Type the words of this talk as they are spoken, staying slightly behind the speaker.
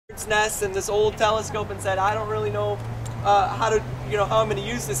nest and this old telescope and said, I don't really know how I'm going to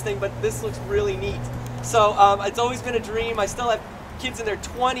use this thing, but this looks really neat. So it's always been a dream. I still have kids in their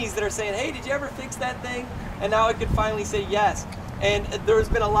 20s that are saying, hey, did you ever fix that thing? And now I could finally say yes. And there's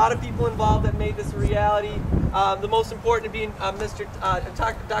been a lot of people involved that made this a reality. The most important being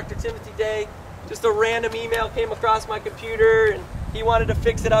Dr. Timothy Day. Just a random email came across my computer and he wanted to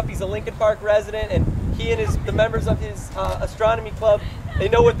fix it up. He's a Lincoln Park resident, and he and the members of his astronomy club, they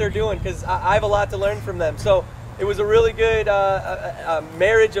know what they're doing because I have a lot to learn from them. So it was a really good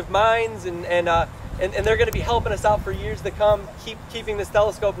marriage of minds, and they're going to be helping us out for years to come, keeping this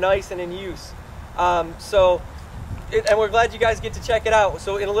telescope nice and in use. And we're glad you guys get to check it out.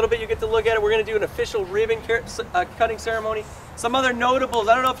 So in a little bit you get to look at it. We're going to do an official ribbon cutting ceremony. Some other notables,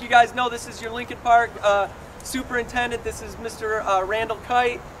 I don't know if you guys know, this is your Lincoln Park superintendent. This is Mr. Randall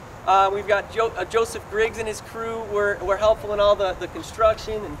Kite. We've got Joseph Griggs and his crew were helpful in all the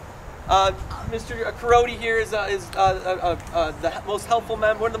construction. And Mr. Carodi here is the most helpful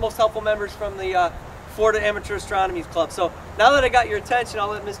member, one of the most helpful members from the Florida Amateur Astronomy Club. So now that I got your attention, I'll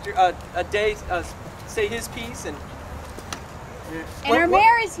let Mr. Day say his piece. And our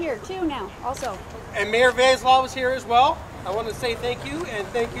mayor is here too now, also. And Mayor Vaslav is here as well. I want to say thank you, and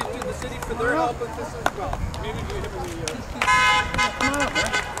thank you to the city for their help with this as well. Maybe you hit me.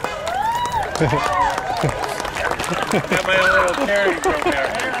 Got my own little carry from there.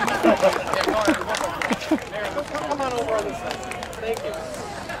 Come on over on this side. Thank you.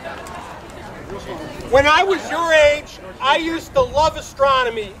 When I was your age, I used to love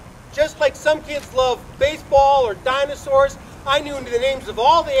astronomy. Just like some kids love baseball or dinosaurs, I knew the names of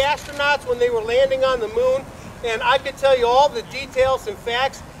all the astronauts when they were landing on the moon, and I could tell you all the details and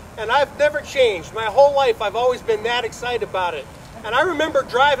facts, and I've never changed. My whole life I've always been that excited about it. And I remember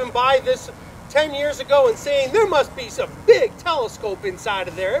driving by this 10 years ago and saying, there must be some big telescope inside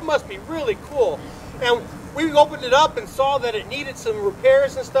of there. It must be really cool. And we opened it up and saw that it needed some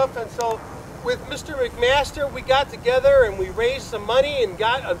repairs and stuff, and so with Mr. McMaster, we got together and we raised some money and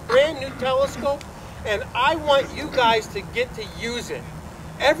got a brand new telescope, and I want you guys to get to use it.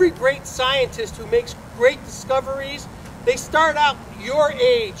 Every great scientist who makes great discoveries, they start out your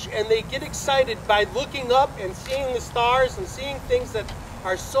age and they get excited by looking up and seeing the stars and seeing things that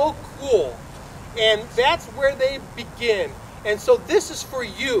are so cool. And that's where they begin. And so this is for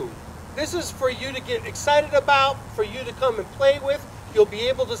you. This is for you to get excited about, for you to come and play with. You'll be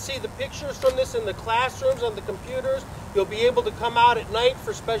able to see the pictures from this in the classrooms on the computers. You'll be able to come out at night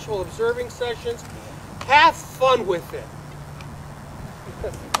for special observing sessions. Have fun with it.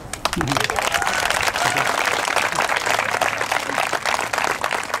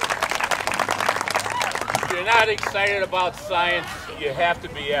 If you're not excited about science, you have to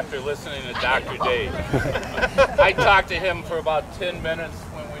be after listening to Dr. Day. I talked to him for about 10 minutes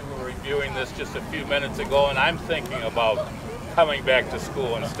when we were reviewing this just a few minutes ago, and I'm thinking about coming back to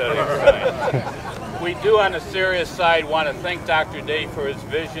school and studying science. We do, on the serious side, want to thank Dr. Day for his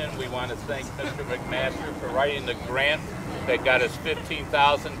vision. We want to thank Mr. McMaster for writing the grant that got us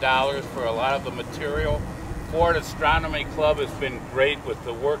 $15,000 for a lot of the material. Florida Astronomy Club has been great with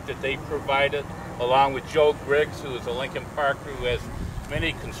the work that they provided, along with Joe Griggs, who is a Lincoln Parker who has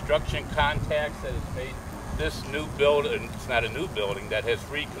many construction contacts that has made this new building, it's not a new building, that has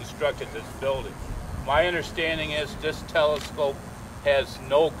reconstructed this building. My understanding is this telescope has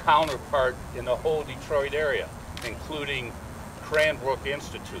no counterpart in the whole Detroit area, including Cranbrook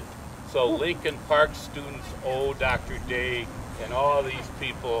Institute. So Lincoln Park students owe Dr. Day and all these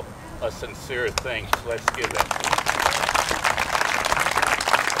people a sincere thanks. Let's give that.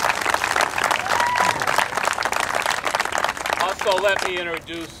 Also, let me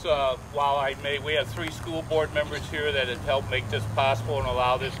introduce, we have 3 school board members here that have helped make this possible and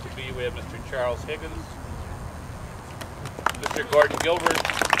allow this to be. We have Mr. Charles Higgins, Mr. Gordon Gilbert,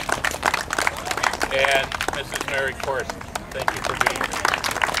 and Mrs. Mary Corson. Thank you for being here.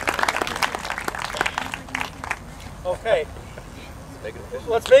 Okay,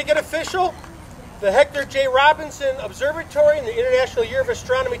 let's make it official. The Hector J Robinson Observatory in the International Year of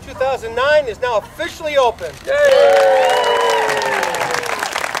Astronomy 2009 is now officially open. Yay!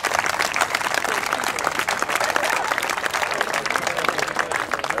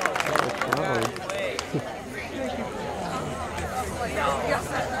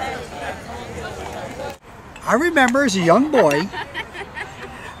 I remember as a young boy,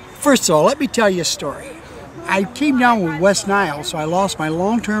 first of all, let me tell you a story. I came down with West Nile, so I lost my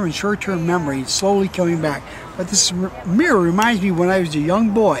long-term and short-term memory, slowly coming back. But this mirror reminds me when I was a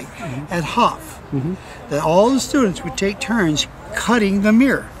young boy at Huff, that all the students would take turns cutting the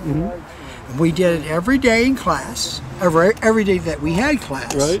mirror. We did it every day in class, every day that we had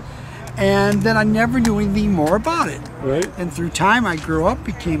class. Right. And then I never knew anything more about it. Right. And through time, I grew up,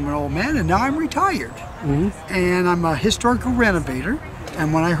 became an old man, and now I'm retired. And I'm a historical renovator.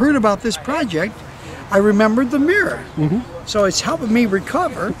 And when I heard about this project, I remembered the mirror. So it's helping me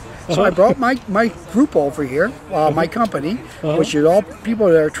recover. So I brought my group over here, my company, which is all people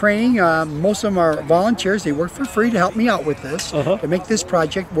that are training. Most of them are volunteers. They work for free to help me out with this, to make this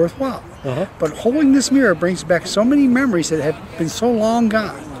project worthwhile. But holding this mirror brings back so many memories that have been so long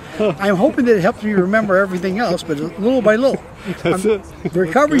gone. I'm hoping that it helps me remember everything else, but little by little. That's it. The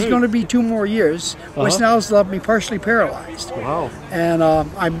recovery is going to be 2 more years, which now has left me partially paralyzed. Wow. And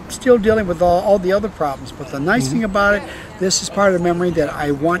I'm still dealing with all the other problems. But the nice thing about it, this is part of the memory that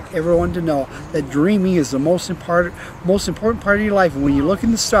I want everyone to know, that dreaming is the most important part of your life. And when you look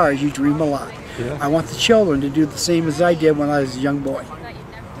in the stars, you dream a lot. Yeah. I want the children to do the same as I did when I was a young boy.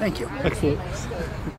 Thank you. Excellent.